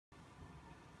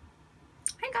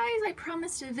Hi guys, I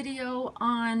promised a video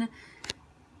on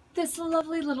this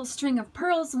lovely little string of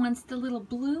pearls once the little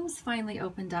blooms finally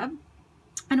opened up.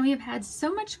 And we have had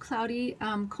so much cloudy,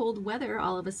 cold weather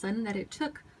all of a sudden that it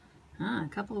took a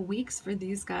couple of weeks for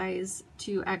these guys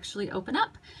to actually open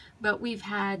up. But we've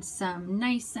had some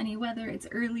nice sunny weather. It's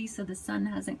early, so the sun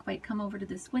hasn't quite come over to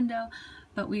this window,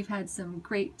 but we've had some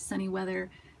great sunny weather.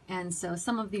 And so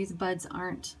some of these buds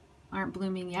aren't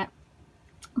blooming yet.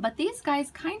 But these guys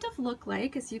kind of look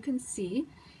like, as you can see,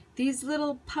 these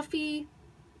little puffy,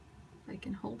 if I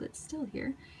can hold it still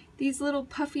here, these little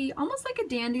puffy, almost like a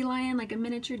dandelion, like a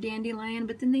miniature dandelion,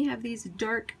 but then they have these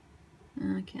dark,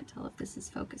 I can't tell if this is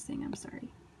focusing, I'm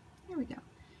sorry. There we go.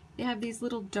 They have these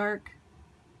little dark,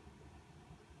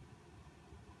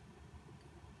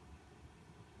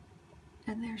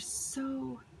 and they're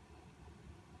so,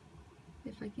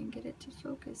 if I can get it to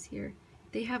focus here,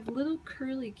 they have little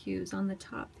curlicues on the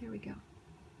top. There we go.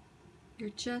 They're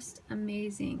just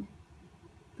amazing.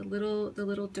 The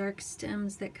little dark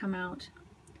stems that come out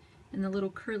and the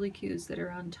little curlicues that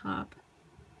are on top.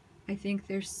 I think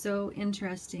they're so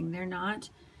interesting. They're not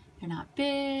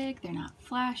big, they're not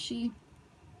flashy,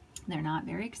 they're not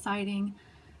very exciting,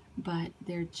 but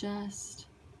they're just,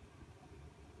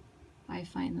 I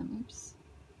find them, oops.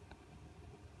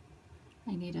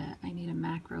 I need a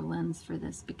macro lens for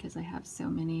this because I have so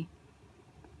many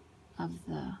of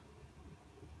the,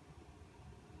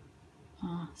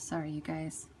 oh, sorry you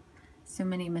guys, so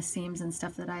many messemes and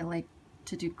stuff that I like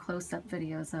to do close-up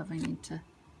videos of. I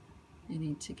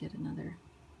need to get another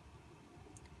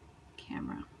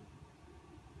camera.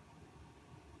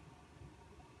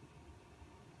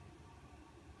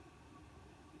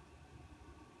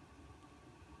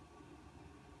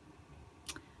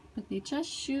 But they just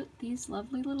shoot these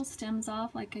lovely little stems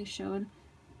off like I showed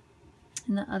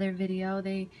in the other video.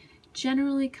 They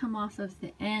generally come off of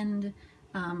the end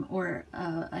or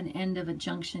an end of a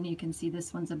junction. You can see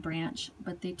this one's a branch,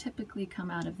 but they typically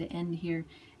come out of the end here,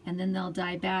 and then they'll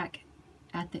die back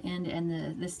at the end,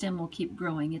 and the stem will keep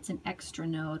growing. It's an extra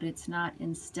node. It's not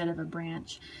instead of a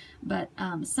branch. But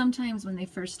sometimes when they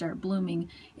first start blooming,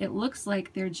 it looks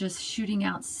like they're just shooting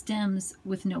out stems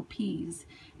with no peas,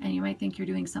 and you might think you're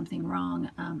doing something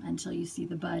wrong until you see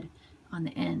the bud on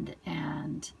the end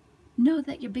and know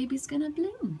that your baby's gonna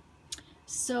bloom.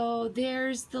 So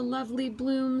there's the lovely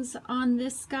blooms on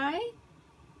this guy,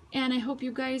 and I hope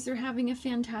you guys are having a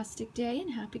fantastic day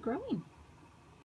and happy growing.